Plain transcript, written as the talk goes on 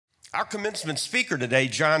Our commencement speaker today,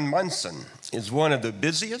 John Munson, is one of the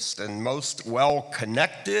busiest and most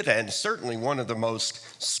well-connected and certainly one of the most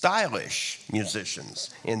stylish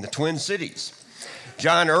musicians in the Twin Cities.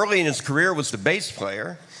 John, early in his career, was the bass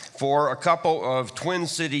player for a couple of Twin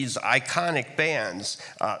Cities' iconic bands,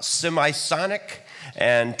 Semisonic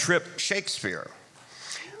and Trip Shakespeare.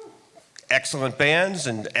 Excellent bands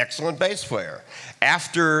and excellent bass player.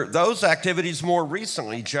 After those activities, more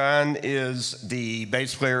recently, John is the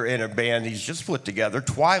bass player in a band he's just put together,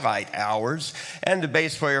 Twilight Hours, and the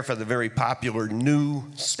bass player for the very popular New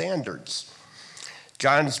Standards.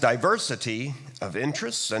 John's diversity of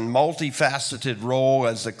interests and multifaceted role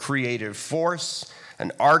as a creative force,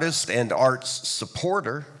 an artist and arts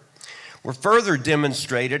supporter, were further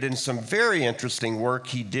demonstrated in some very interesting work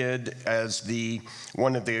he did as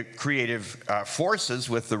one of the creative forces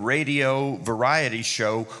with the radio variety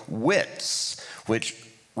show Wits, which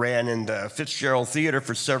ran in the Fitzgerald Theater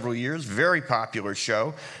for several years, very popular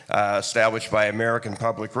show established by American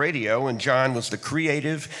Public Radio, and John was the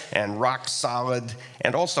creative and rock solid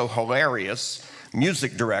and also hilarious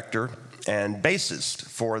music director and bassist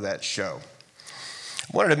for that show.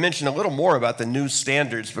 I wanted to mention a little more about the New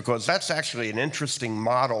Standards because that's actually an interesting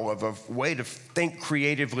model of a way to think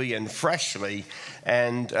creatively and freshly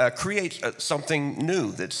and create something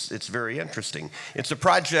new it's very interesting. It's a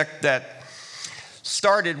project that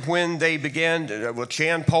started when they began with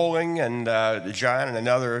Chan Poling and John and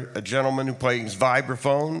another gentleman who plays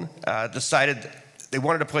vibraphone decided they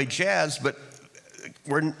wanted to play jazz, but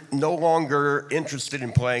we're no longer interested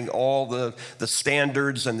in playing all the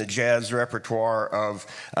standards and the jazz repertoire of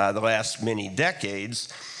the last many decades.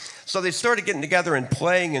 So they started getting together and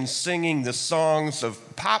playing and singing the songs of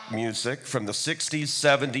pop music from the 60s,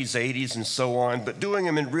 70s, 80s, and so on, but doing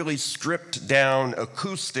them in really stripped down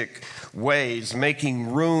acoustic ways,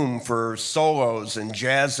 making room for solos and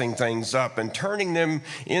jazzing things up and turning them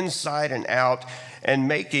inside and out and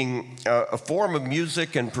making a form of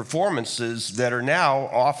music and performances that are now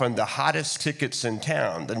often the hottest tickets in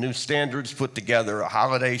town. The New Standards put together a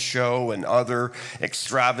holiday show and other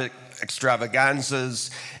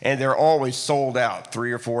extravaganzas, and they're always sold out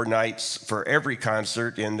 3 or 4 nights for every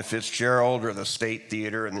concert in the Fitzgerald or the State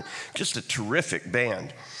Theater, and just a terrific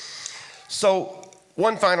band. So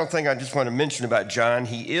one final thing I just want to mention about John,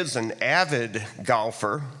 he is an avid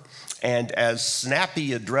golfer, and as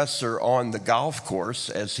snappy a dresser on the golf course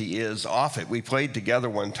as he is off it. We played together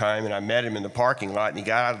one time, and I met him in the parking lot, and he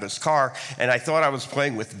got out of his car, and I thought I was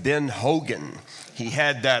playing with Ben Hogan. He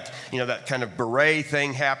had that, that kind of beret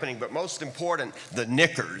thing happening, but most important, the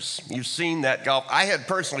knickers. You've seen that golf. I had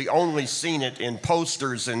personally only seen it in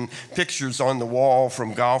posters and pictures on the wall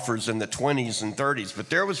from golfers in the 20s and 30s, but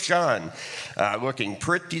there was John looking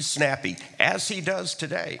pretty snappy, as he does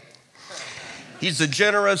today. He's a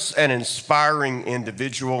generous and inspiring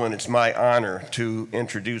individual, and it's my honor to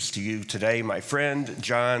introduce to you today my friend,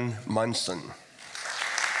 John Munson.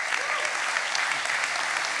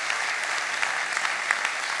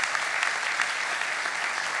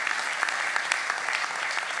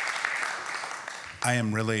 I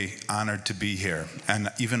am really honored to be here,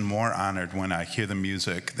 and even more honored when I hear the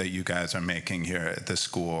music that you guys are making here at the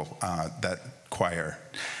school, that choir.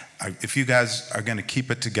 If you guys are going to keep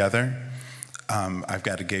it together, I've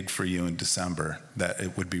got a gig for you in December that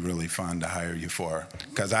it would be really fun to hire you for.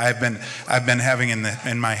 Because I've been having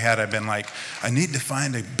in my head, I've been like, I need to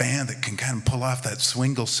find a band that can kind of pull off that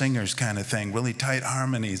swingle singers kind of thing, really tight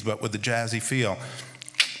harmonies, but with a jazzy feel.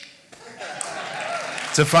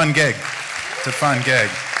 It's a fun gig. It's a fun gig.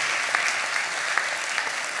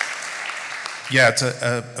 Yeah, it's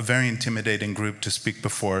a very intimidating group to speak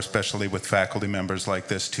before, especially with faculty members like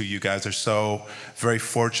this too. You guys are so very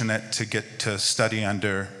fortunate to get to study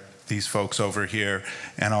under these folks over here,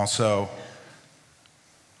 and also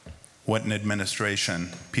what an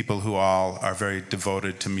administration, people who all are very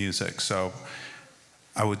devoted to music. So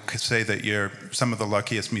I would say that you're some of the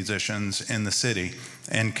luckiest musicians in the city,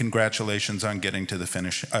 and congratulations on getting to the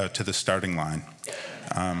finish, to the starting line.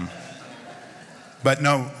 But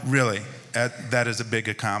no, really. That is a big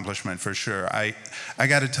accomplishment for sure. I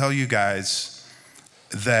got to tell you guys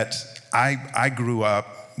that I grew up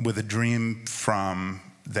with a dream from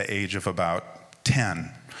the age of about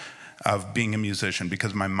 10 of being a musician,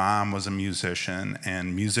 because my mom was a musician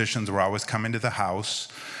and musicians were always coming to the house,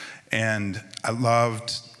 and I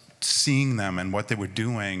loved seeing them, and what they were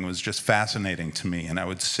doing was just fascinating to me. And I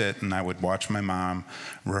would sit and I would watch my mom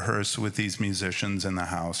rehearse with these musicians in the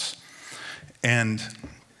house. And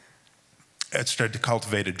I started to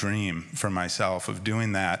cultivate a dream for myself of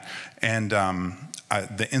doing that. And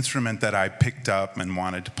the instrument that I picked up and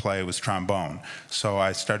wanted to play was trombone. So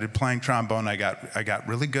I started playing trombone. I got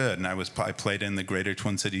really good, and I played in the Greater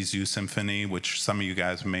Twin Cities Youth Symphony, which some of you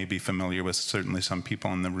guys may be familiar with. Certainly some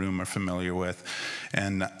people in the room are familiar with.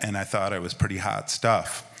 And I thought it was pretty hot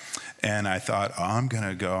stuff. And I thought, oh, I'm going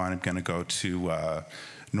to go to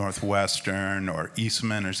Northwestern or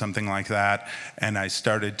Eastman or something like that. And I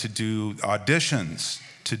started to do auditions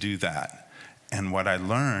to do that. And what I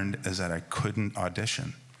learned is that I couldn't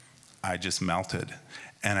audition. I just melted.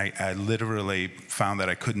 And I literally found that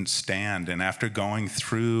I couldn't stand. And after going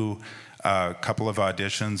through a couple of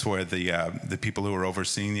auditions where the people who were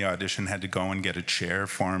overseeing the audition had to go and get a chair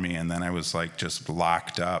for me, and then I was like just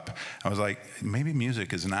locked up. I was like, maybe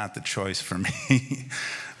music is not the choice for me.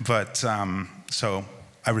 But so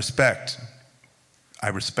I respect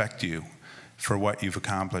you for what you've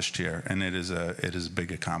accomplished here, and it is a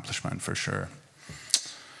big accomplishment for sure.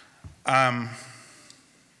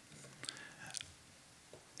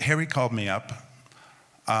 Harry called me up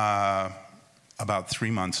about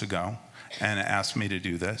 3 months ago and asked me to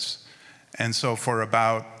do this. And so for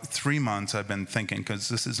about 3 months I've been thinking, because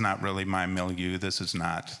this is not really my milieu, this is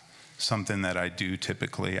not something that I do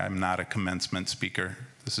typically. I'm not a commencement speaker.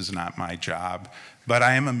 This is not my job. But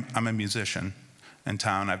I'm a musician in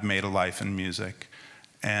town. I've made a life in music.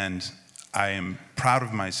 And I am proud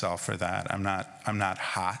of myself for that. I'm not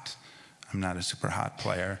hot. I'm not a super hot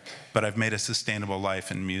player, but I've made a sustainable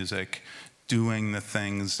life in music, doing the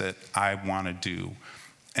things that I want to do.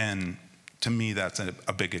 And to me, that's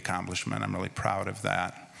a big accomplishment. I'm really proud of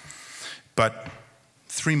that. But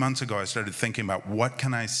 3 months ago, I started thinking about what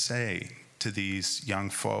can I say to these young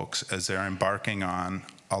folks as they're embarking on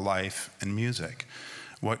a life in music?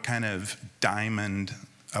 What kind of diamond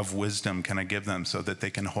of wisdom can I give them so that they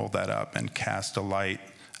can hold that up and cast a light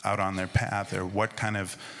out on their path? Or what kind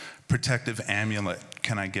of protective amulet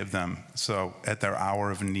can I give them so at their hour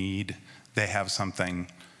of need they have something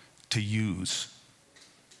to use?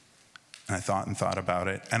 And I thought about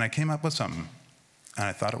it, and I came up with something, and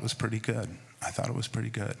I thought it was pretty good.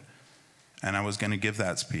 And I was going to give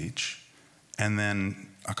that speech. And then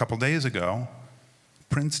a couple days ago,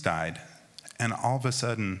 Prince died, and all of a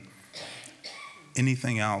sudden,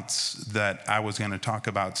 anything else that I was going to talk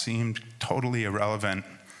about seemed totally irrelevant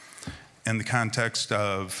in the context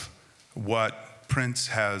of what Prince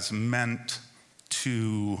has meant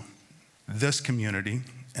to this community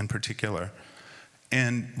in particular,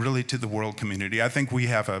 and really to the world community. I think we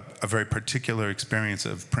have a very particular experience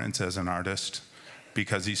of Prince as an artist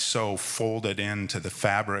because he's so folded into the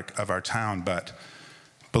fabric of our town. But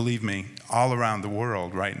believe me, all around the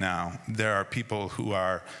world right now, there are people who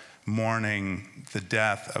are mourning the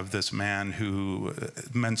death of this man who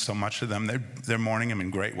meant so much to them. They're mourning him in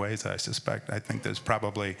great ways, I suspect. I think there's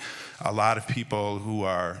probably a lot of people who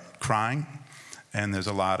are crying, and there's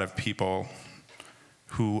a lot of people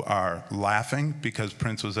who are laughing because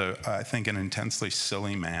Prince was, I think, an intensely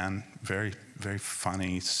silly man, very, very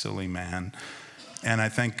funny, silly man. And I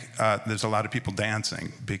think there's a lot of people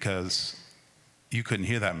dancing because you couldn't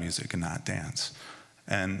hear that music and not dance.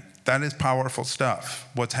 And that is powerful stuff.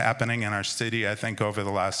 What's happening in our city, I think, over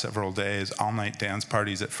the last several days, all-night dance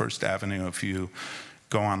parties at First Avenue, if you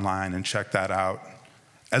go online and check that out.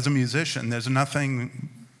 As a musician, there's nothing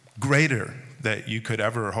greater that you could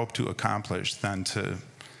ever hope to accomplish than to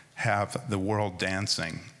have the world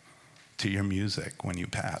dancing to your music when you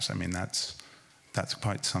pass. I mean, that's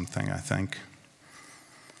quite something, I think.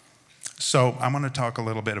 So I want to talk a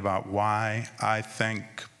little bit about why I think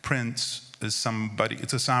Prince is somebody.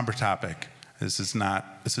 It's a somber topic. This is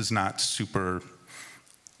not super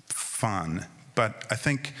fun, but I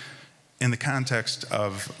think in the context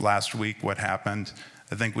of last week, what happened,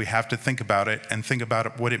 I think we have to think about it and think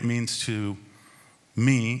about what it means to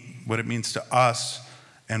me, what it means to us,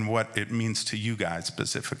 and what it means to you guys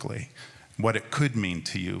specifically, what it could mean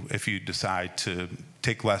to you if you decide to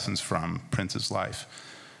take lessons from Prince's life.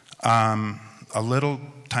 A little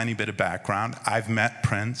tiny bit of background. I've met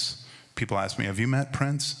Prince. People ask me, have you met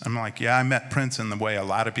Prince? I'm like, yeah, I met Prince in the way a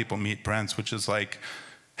lot of people meet Prince, which is like,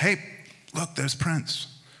 hey, look, there's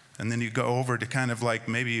Prince. And then you go over to kind of like,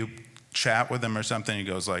 maybe you chat with him or something. He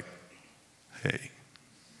goes like, hey.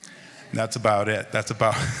 That's about it.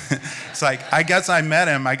 It's like, I guess I met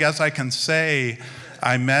him. I guess I can say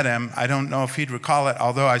I met him. I don't know if he'd recall it,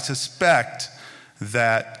 although I suspect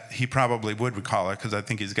that he probably would recall it because I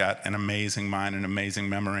think he's got an amazing mind, an amazing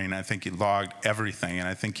memory, and I think he logged everything, and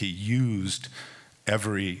I think he used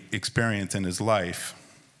every experience in his life.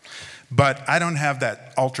 But I don't have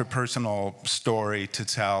that ultra-personal story to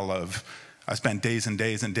tell of I spent days and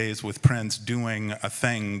days and days with Prince doing a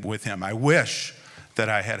thing with him. I wish that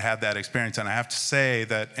I had had that experience. And I have to say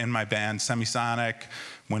that in my band, Semisonic,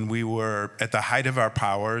 when we were at the height of our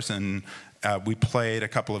powers and we played a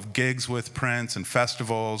couple of gigs with Prince and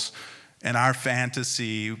festivals, in our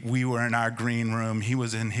fantasy, we were in our green room, he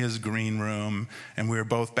was in his green room, and we were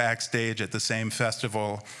both backstage at the same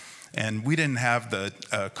festival. And we didn't have the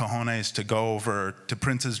cojones to go over to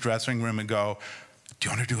Prince's dressing room and go, do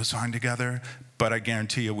you want to do a song together? But I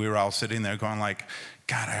guarantee you, we were all sitting there going like,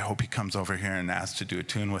 God, I hope he comes over here and asks to do a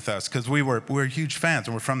tune with us. Because we're huge fans,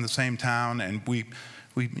 and we're from the same town, and we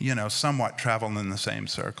you know, somewhat travel in the same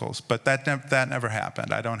circles. But that never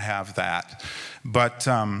happened. I don't have that. But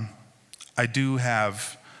I do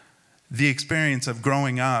have the experience of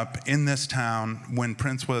growing up in this town when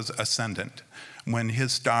Prince was ascendant, when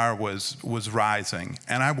his star was rising.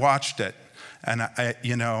 And I watched it. And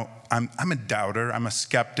you know, I'm a doubter, I'm a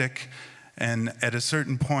skeptic. And at a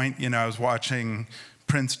certain point, you know, I was watching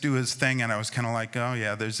Prince do his thing, and I was kind of like, oh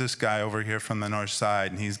yeah, there's this guy over here from the north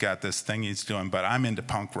side, and he's got this thing he's doing, but I'm into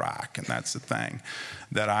punk rock, and that's the thing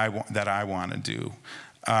that I want to do.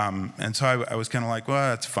 And so I was kind of like,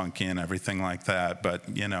 well, that's funky and everything like that,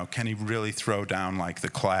 but you know, can he really throw down like the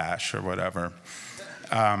Clash or whatever?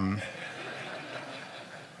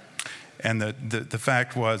 And the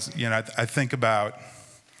fact was, you know, I think about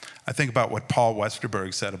what Paul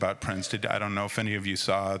Westerberg said about Prince. I don't know if any of you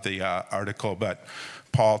saw the article, but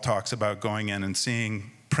Paul talks about going in and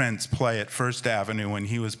seeing Prince play at First Avenue when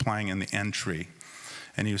he was playing in the entry.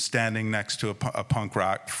 And he was standing next to a punk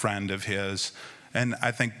rock friend of his. And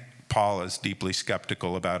I think Paul is deeply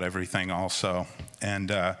skeptical about everything also.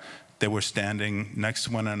 And they were standing next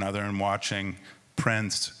to one another and watching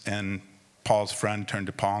Prince, and Paul's friend turned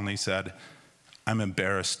to Paul and he said, I'm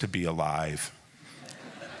embarrassed to be alive.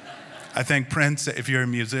 I think Prince, if you're a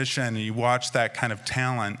musician and you watch that kind of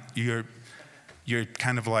talent, you're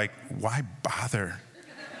kind of like, why bother?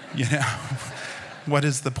 You know, what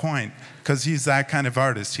is the point? Because he's that kind of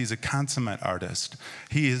artist. He's a consummate artist.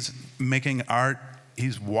 He is making art.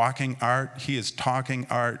 He's walking art. He is talking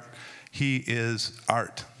art. He is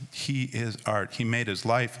art. He is art. He made his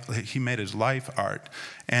life art.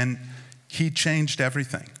 And he changed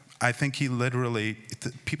everything. I think he literally,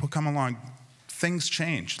 people come along, things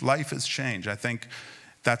change, life has changed. I think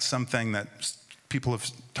that's something that people have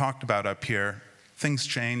talked about up here. Things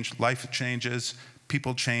change, life changes,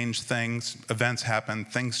 people change things, events happen,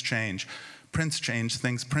 things change. Prince changed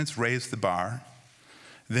things. Prince raised the bar.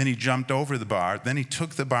 Then he jumped over the bar. Then he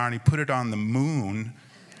took the bar and he put it on the moon.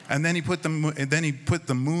 And then he put the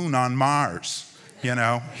moon on Mars. You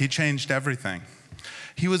know, he changed everything.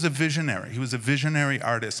 He was a visionary. He was a visionary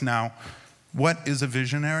artist. Now, what is a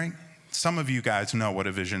visionary? Some of you guys know what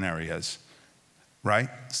a visionary is, right?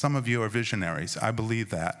 Some of you are visionaries. I believe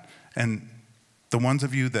that. And the ones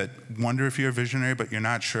of you that wonder if you're a visionary but you're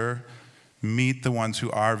not sure, meet the ones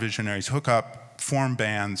who are visionaries. Hook up, form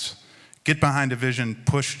bands, get behind a vision,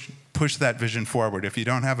 push that vision forward. If you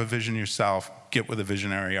don't have a vision yourself, get with a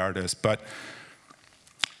visionary artist. But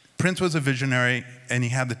Prince was a visionary, and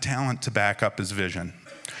he had the talent to back up his vision.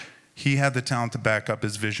 He had the talent to back up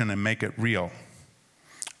his vision and make it real.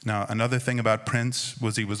 Now, another thing about Prince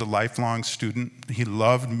was he was a lifelong student. He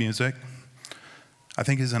loved music. I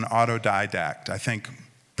think he's an autodidact. I think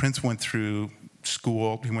Prince went through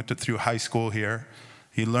school. He went through high school here.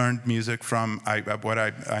 He learned music from what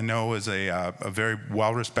I know is a very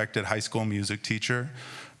well-respected high school music teacher.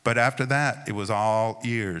 But after that, it was all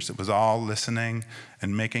ears. It was all listening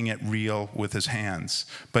and making it real with his hands.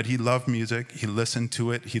 But he loved music. He listened to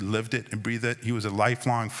it. He lived it and breathed it. He was a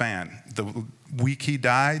lifelong fan. The week he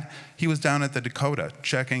died, he was down at the Dakota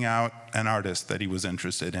checking out an artist that he was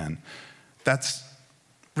interested in. That's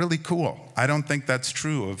really cool. I don't think that's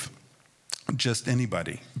true of just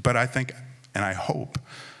anybody. But I think, and I hope,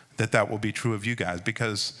 that that will be true of you guys,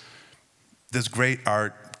 because there's great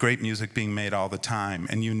art, great music being made all the time,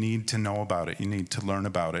 and you need to know about it. You need to learn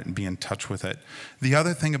about it and be in touch with it. The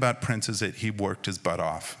other thing about Prince is that he worked his butt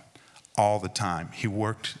off all the time. He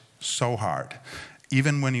worked so hard.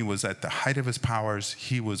 Even when he was at the height of his powers,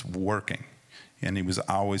 he was working, and he was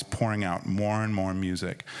always pouring out more and more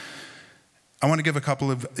music. I want to give a couple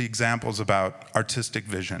of examples about artistic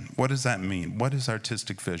vision. What does that mean? What is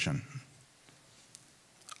artistic vision?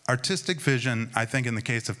 Artistic vision, I think in the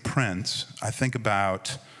case of Prince, I think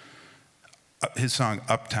about his song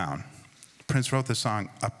Uptown. Prince wrote the song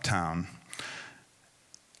Uptown.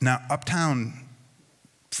 Now, Uptown,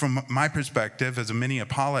 from my perspective as a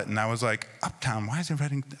Minneapolitan, I was like, Uptown, why is he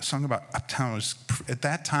writing a song about Uptown? At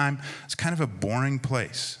that time, it's kind of a boring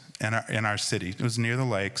place. in our city. It was near the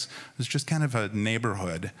lakes. It was just kind of a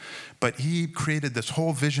neighborhood. But he created this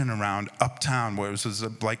whole vision around uptown where it was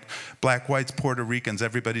like black, whites, Puerto Ricans,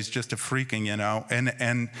 everybody's just a freaking, you know.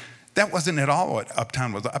 And that wasn't at all what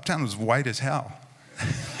uptown was. Uptown was white as hell.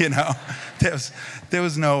 You know, there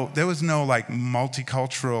was no like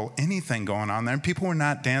multicultural anything going on there, and people were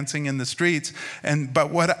not dancing in the streets.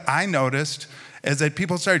 But what I noticed is that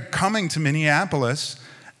people started coming to Minneapolis,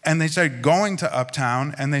 and they started going to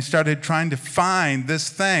Uptown, and they started trying to find this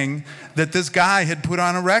thing that this guy had put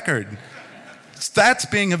on a record. That's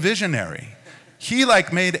being a visionary. He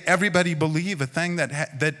like made everybody believe a thing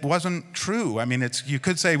that wasn't true. I mean, you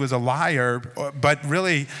could say he was a liar, but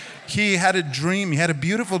really, he had a dream. He had a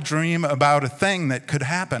beautiful dream about a thing that could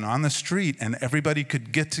happen on the street, and everybody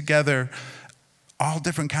could get together, all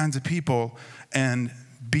different kinds of people, and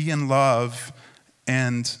be in love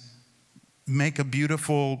and make a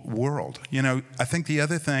beautiful world. You know, I think the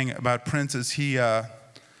other thing about Prince is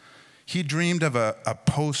he dreamed of a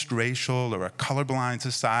post-racial or a colorblind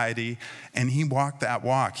society, and he walked that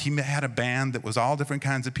walk. He had a band that was all different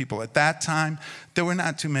kinds of people. At that time, there were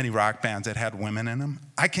not too many rock bands that had women in them.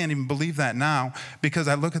 I can't even believe that now, because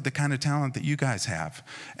I look at the kind of talent that you guys have.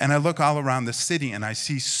 And I look all around the city, and I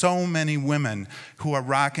see so many women who are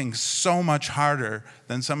rocking so much harder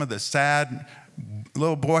than some of the sad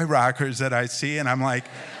little boy rockers that I see, and I'm like,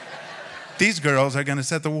 these girls are going to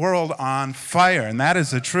set the world on fire, and that is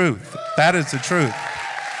the truth. That is the truth.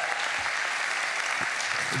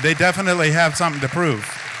 They definitely have something to prove.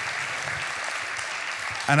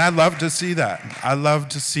 And I love to see that. I love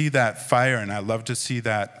to see that fire, and I love to see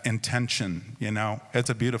that intention, you know. It's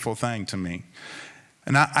a beautiful thing to me.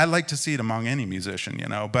 And I like to see it among any musician, you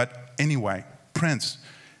know. But anyway, Prince,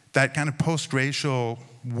 that kind of post-racial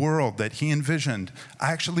world that he envisioned,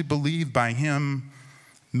 I actually believe by him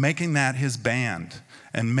making that his band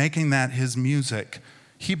and making that his music,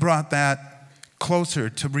 he brought that closer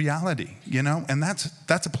to reality, you know? And that's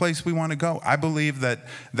a place we want to go. I believe that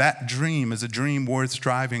that dream is a dream worth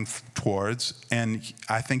striving towards, and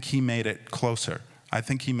I think he made it closer. I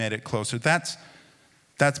think he made it closer. That's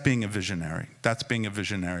being a visionary. That's being a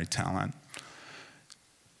visionary talent.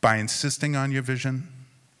 By insisting on your vision,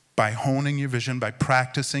 by honing your vision, by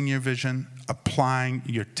practicing your vision, applying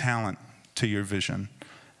your talent to your vision,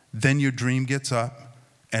 then your dream gets up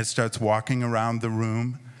and it starts walking around the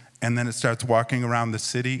room, and then it starts walking around the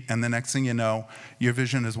city, and the next thing you know, your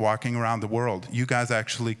vision is walking around the world. You guys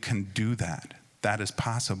actually can do that. That is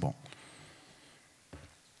possible.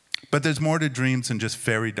 But there's more to dreams than just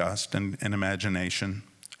fairy dust and imagination,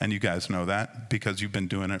 and you guys know that because you've been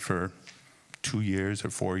doing it for 2 years or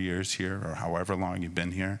 4 years here, or however long you've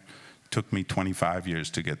been here. It took me 25 years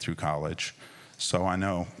to get through college. So I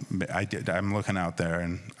know, I'm looking out there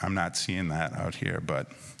and I'm not seeing that out here, but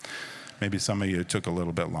maybe some of you took a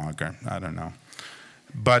little bit longer, I don't know.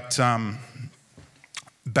 But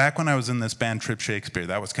back when I was in this band, Trip Shakespeare,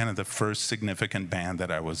 that was kind of the first significant band that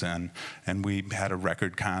I was in, and we had a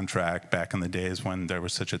record contract back in the days when there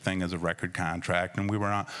was such a thing as a record contract, and we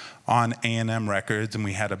were on A&M Records, and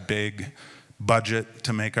we had a big budget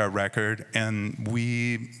to make our record, and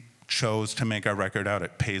we chose to make our record out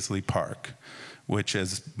at Paisley Park, which,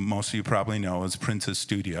 as most of you probably know, is Prince's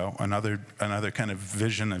studio, another kind of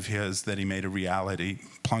vision of his that he made a reality,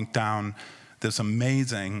 plunked down this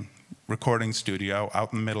amazing recording studio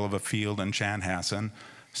out in the middle of a field in Chanhassen.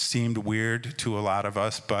 Seemed weird to a lot of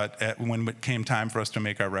us, but when it came time for us to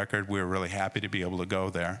make our record, we were really happy to be able to go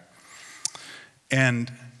there.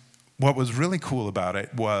 And what was really cool about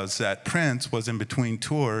it was that Prince was in between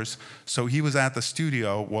tours, so he was at the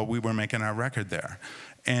studio while we were making our record there.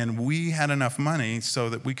 And we had enough money so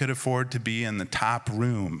that we could afford to be in the top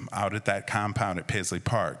room out at that compound at Paisley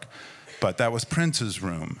Park. But that was Prince's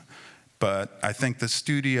room. But I think the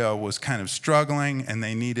studio was kind of struggling, and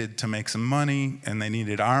they needed to make some money, and they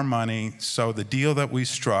needed our money. So the deal that we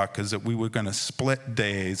struck is that we were going to split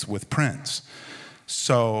days with Prince.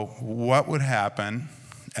 So what would happen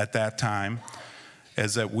at that time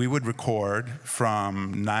is that we would record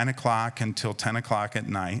from 9 o'clock until 10 o'clock at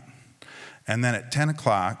night. And then at 10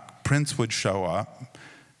 o'clock, Prince would show up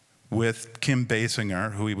with Kim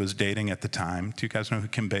Basinger, who he was dating at the time. Do you guys know who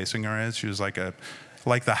Kim Basinger is? She was like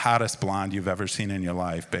the hottest blonde you've ever seen in your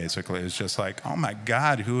life, basically. It's just like, oh my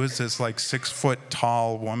God, who is this like 6 foot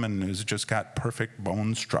tall woman who's just got perfect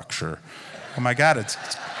bone structure? Oh my God, it's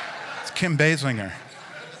Kim Basinger.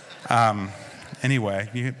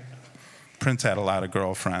 Anyway, Prince had a lot of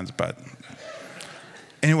girlfriends, but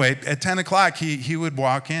anyway, at 10 o'clock, he would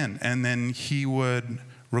walk in, and then he would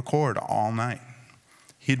record all night.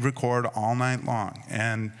 He'd record all night long,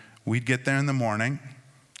 and we'd get there in the morning,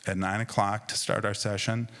 at 9 o'clock to start our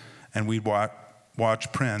session, and we'd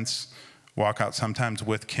watch Prince walk out, sometimes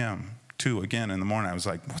with Kim, too. Again, in the morning, I was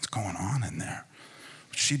like, what's going on in there?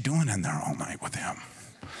 What's she doing in there all night with him?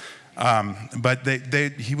 But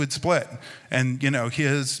he would split, and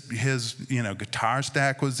his guitar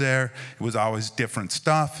stack was there. It was always different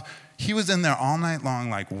stuff. He was in there all night long,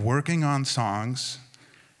 like working on songs,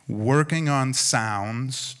 working on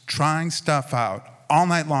sounds, trying stuff out all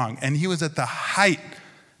night long. And he was at the height,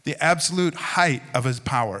 the absolute height of his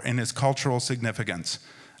power and his cultural significance.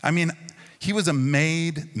 I mean, he was a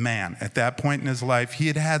made man at that point in his life. He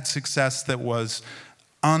had had success that was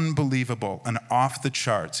unbelievable and off the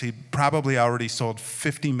charts. He probably already sold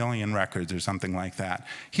 50 million records or something like that.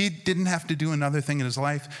 He didn't have to do another thing in his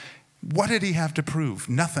life. What did he have to prove?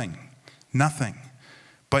 Nothing.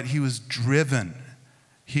 But he was driven.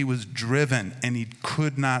 He was driven, and he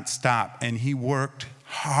could not stop, and he worked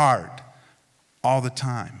hard all the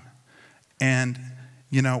time. And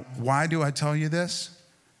why do I tell you this?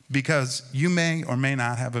 Because you may or may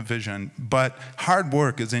not have a vision, but hard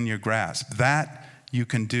work is in your grasp. That you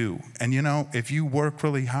can do. And if you work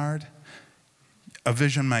really hard, a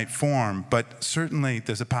vision might form, but certainly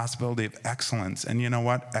there's a possibility of excellence. And you know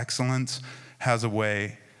what? Excellence has a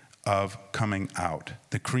way of coming out.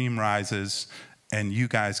 The cream rises, and you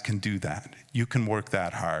guys can do that. You can work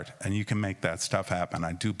that hard, and you can make that stuff happen.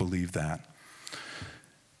 I do believe that.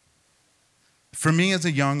 For me as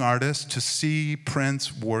a young artist, to see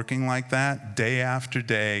Prince working like that day after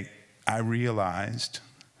day, I realized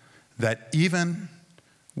that even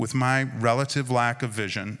with my relative lack of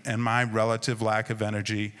vision and my relative lack of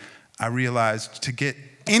energy, I realized to get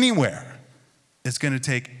anywhere, it's going to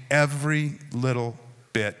take every little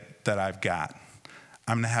bit that I've got.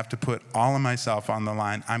 I'm going to have to put all of myself on the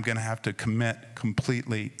line. I'm going to have to commit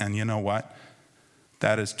completely. And you know what?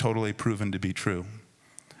 That is totally proven to be true.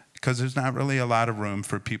 Because there's not really a lot of room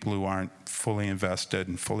for people who aren't fully invested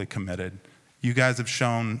and fully committed. You guys have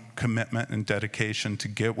shown commitment and dedication to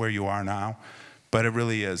get where you are now, but it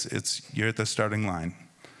really is. You're at the starting line.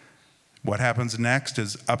 What happens next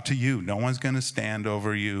is up to you. No one's going to stand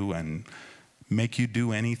over you and make you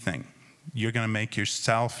do anything. You're going to make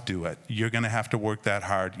yourself do it. You're going to have to work that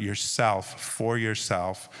hard yourself, for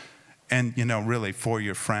yourself, and really for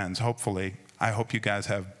your friends. Hopefully, I hope you guys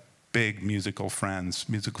have big musical friends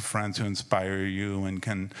who inspire you and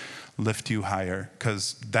can lift you higher,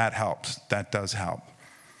 because that helps. That does help.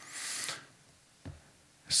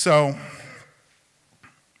 So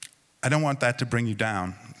I don't want that to bring you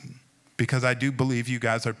down, because I do believe you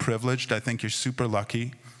guys are privileged. I think you're super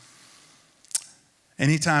lucky.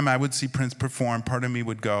 Anytime I would see Prince perform, part of me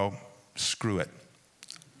would go, screw it.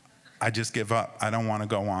 I just give up. I don't want to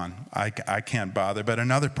go on. I can't bother. But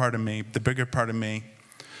another part of me, the bigger part of me,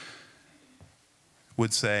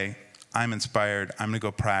 would say, I'm inspired. I'm going to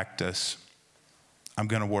go practice. I'm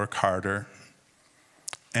going to work harder.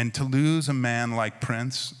 And to lose a man like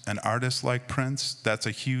Prince, an artist like Prince, that's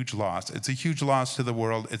a huge loss. It's a huge loss to the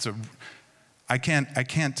world. I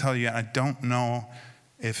can't tell you, I don't know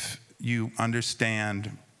if you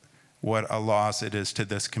understand what a loss it is to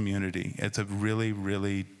this community. It's a really,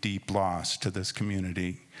 really deep loss to this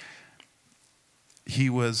community. He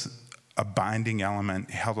was a binding element.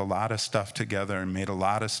 He held a lot of stuff together and made a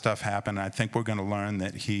lot of stuff happen. I think we're going to learn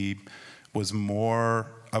that he was more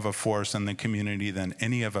of a force in the community than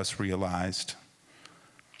any of us realized.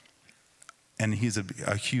 And he's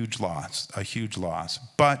a huge loss, a huge loss.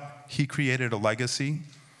 But he created a legacy,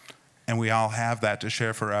 and we all have that to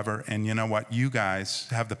share forever. And you know what? You guys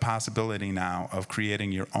have the possibility now of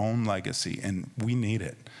creating your own legacy, and we need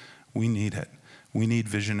it. We need it. We need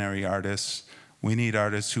visionary artists. We need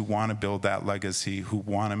artists who want to build that legacy, who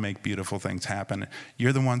want to make beautiful things happen.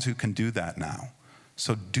 You're the ones who can do that now.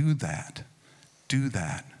 So do that. Do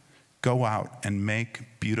that. Go out and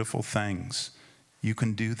make beautiful things. You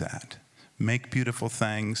can do that. Make beautiful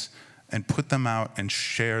things and put them out and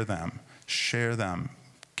share them. Share them.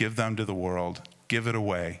 Give them to the world. Give it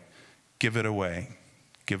away. Give it away.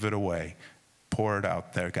 Give it away. Pour it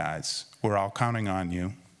out there, guys. We're all counting on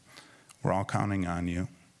you. We're all counting on you.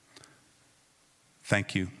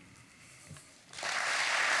 Thank you.